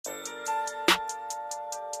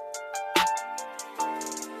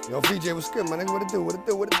Yo, Vee Jay, what's good, my nigga? What it do? What it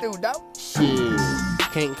do? What it do, dawg? Shit,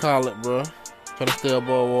 can't call it, bro. Tryna stay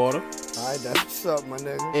above water. Alright, that's what's up, my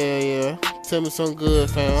nigga. Yeah. Tell me something good,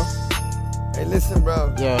 fam. Hey, listen,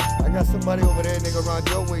 bro. Yeah. I got somebody over there, nigga, around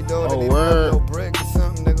your way, dog. Oh, that word. need a brick or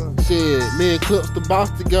something, nigga. Shit, me and Clips the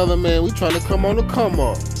boss together, man. We tryna come on the come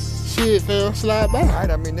up. Shit, fam, slide by.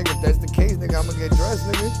 Alright, I mean, nigga, if that's the case, nigga, I'ma get dressed,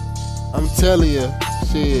 nigga. I'm telling you,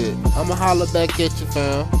 shit. I'ma holler back at you,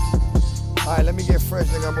 fam. Alright, let me get fresh,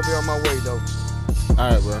 nigga. I'ma be on my way, though.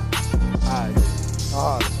 Alright, bro. Alright, nigga.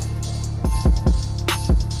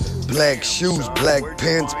 Black shoes, black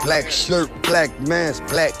pants, black shirt, black mask,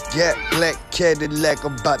 black gap, black Cadillac,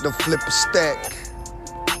 about to flip a stack.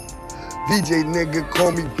 Vee Jay, nigga,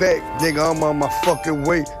 call me back. Nigga, I'm on my fucking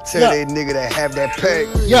way. Tell that nigga to have that pack.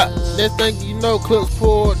 Yeah, that thing you know, Clips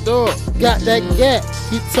pulled up. Got that gap.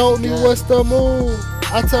 He told me what's the move.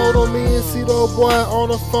 I told him me and Cito boy on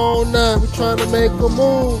the phone now. We tryna make a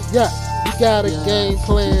move. Yeah, we got a game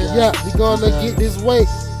plan. Yeah, we gonna get this weight.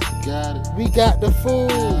 We got the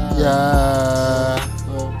food. Yeah,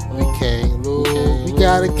 we can't lose. We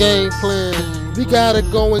got a game plan. We gotta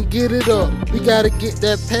go and get it up. We gotta get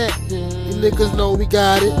that pack. You niggas know we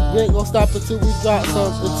got it. We ain't gonna stop until we drop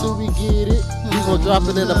something. Until we get it, we gon' drop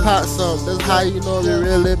it in the pot some. That's how you know we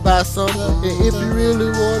really buy something. And if you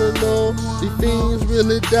really wanna know, the fiends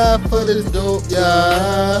really die for this dope. Yeah.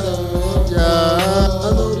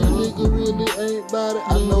 I know these niggas really ain't about it.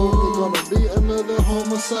 I know we gonna be another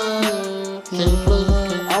homicide. Can't play.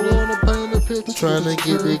 I wanna paint a picture. Tryna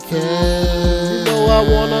get the cash. You know I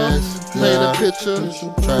wanna paint a picture.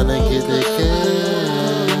 Tryna get the cash.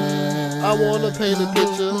 I wanna paint a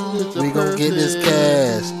picture. We gon' get this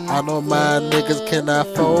cash. I know my niggas cannot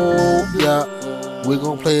fold. Yeah. We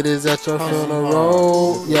gon' play this at your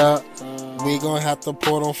funeral. Yeah. We gon' have to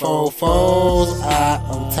put on 4 foes.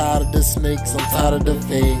 I'm tired of the snakes. I'm tired of the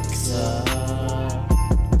fakes.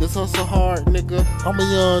 This hustle hard, nigga. I'm a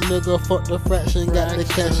young nigga, fuck the fraction, got the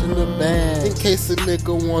cash in the bag. In case a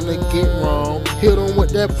nigga wanna get wrong, hit him with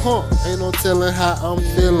that pump. Ain't no telling how I'm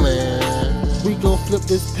feeling. We gon' flip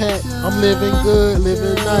this pack. I'm living good,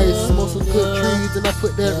 living nice. Smoke some good trees, and I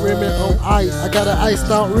put that rimmin' on ice. I got an iced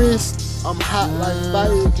out wrist. I'm hot like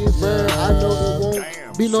fire, get burned. I know it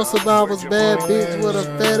won't be no survivors. Bad bitch with a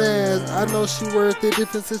fat ass. I know she worth it.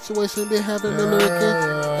 Different situation, been having me lurking.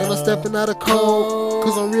 And I'm stepping out of cold,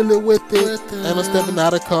 cause I'm really with it. And I'm stepping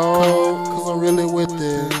out of cold, cause I'm really with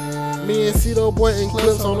it. Me and Cito boy and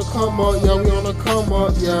Clips on the come up, yeah, we on the come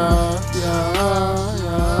up, yeah.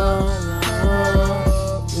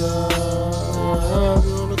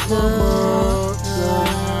 We on the come up, yeah.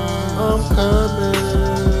 I'm coming.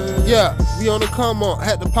 Yeah, we on the come up,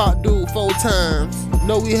 had to pop dude 4 times.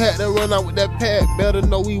 Know we had to run out with that pack, better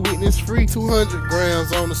know we witness free. 200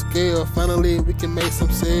 grams on the scale, finally we can make some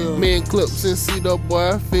sales. Me and Clips and Cito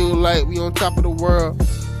boy, I feel like we on top of the world.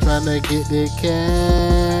 Tryna get the cash,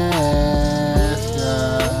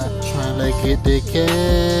 yeah. Tryna get the cash.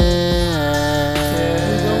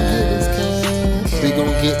 We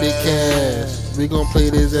gon' get the cash. We gon' play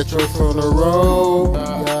this at your funeral.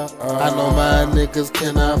 Yeah. I know my niggas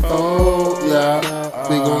cannot fold. Yeah.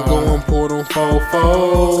 We gon' go and pour them 4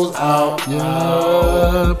 foes out.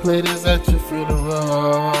 Yeah. Play this at your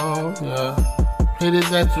funeral. Yeah. Play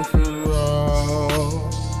this at your funeral.